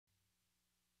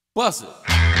Bust it.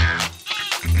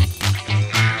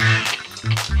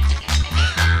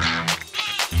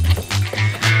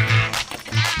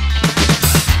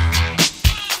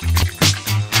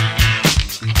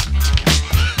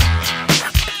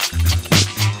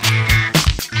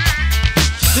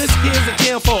 This here's a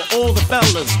can for all the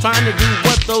fellas trying to do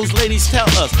what those ladies tell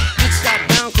us. Get shot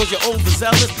down cause you're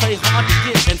overzealous, play hard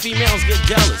to get and females get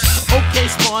jealous. Okay,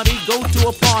 smarty, go to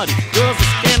a party. Girls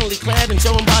are scantily clad and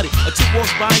showing body. A chick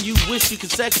walks by, you wish you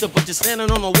could sex her, but you're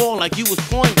standing on the wall like you was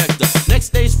Poindexter. Next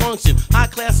day's function, high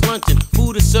class luncheon.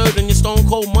 Food is served and you're stone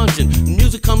cold munching.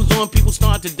 Music comes on, people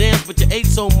start to dance, but you ate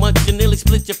so much you nearly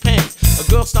split your pants.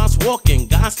 A girl starts walking,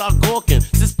 guys start gawking,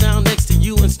 sits down next to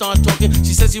you and start talking.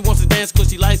 She says she wants to dance cause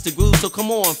she likes the groove, so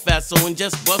come on, fatso, and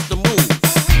just bust the move.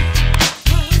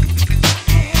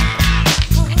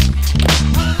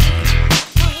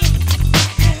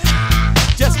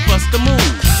 Just bust the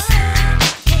move.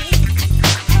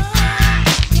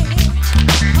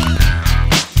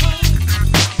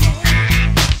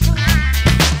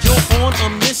 You're on a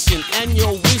mission and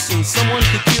you're wishing someone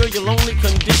could cure your lonely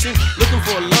condition. Looking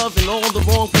for love in all the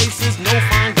wrong places. No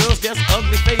fine girls, just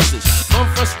ugly faces. From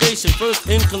frustration, first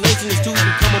inclination is to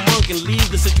become a monk and leave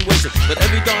the situation. But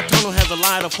every dark tunnel has a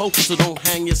light of hope, so don't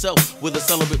hang yourself with a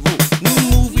celibate rule. New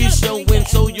movie showing,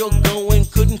 so you're going.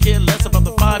 Couldn't care less about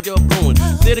the 5 you're blowing.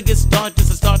 Theater gets dark just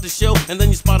to start the show, and then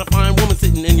you spot a fine woman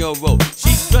sitting in your row.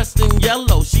 She's dressed in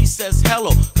yellow, she says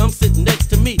hello. Come sit next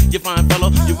to me, you fine fellow.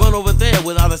 You run over there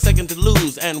without a second to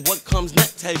lose, and what comes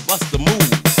next? Hey, bust the move.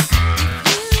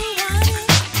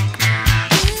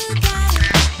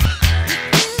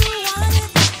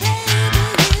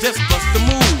 Just bust the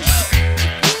move.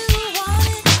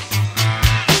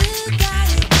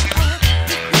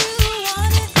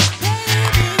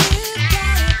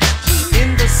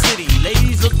 In the city,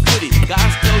 ladies look pretty.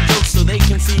 Guys tell jokes so they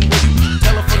can see witty.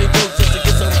 Tell a funny joke just to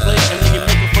get some play, and then you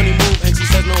make a funny move and she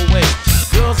says no way.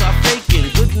 Girls are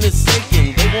faking, goodness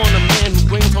saking. They want a man who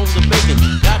brings home the bacon.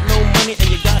 Got no money and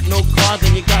you got no car,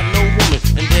 then you got no woman,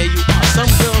 and there you are. Some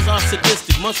girls are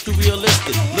sadistic, much too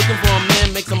realistic. Looking for a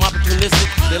man makes them opportunistic.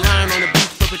 They're lying on the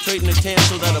beach perpetrating a tan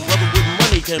so that a brother with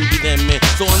money can be their man.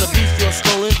 So on the beach you're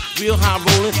strolling, real high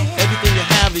rolling. Everything you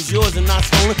have is yours and not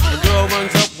stolen. The girl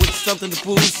runs up with something to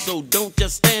prove, so don't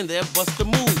just stand there, bust the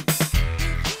move.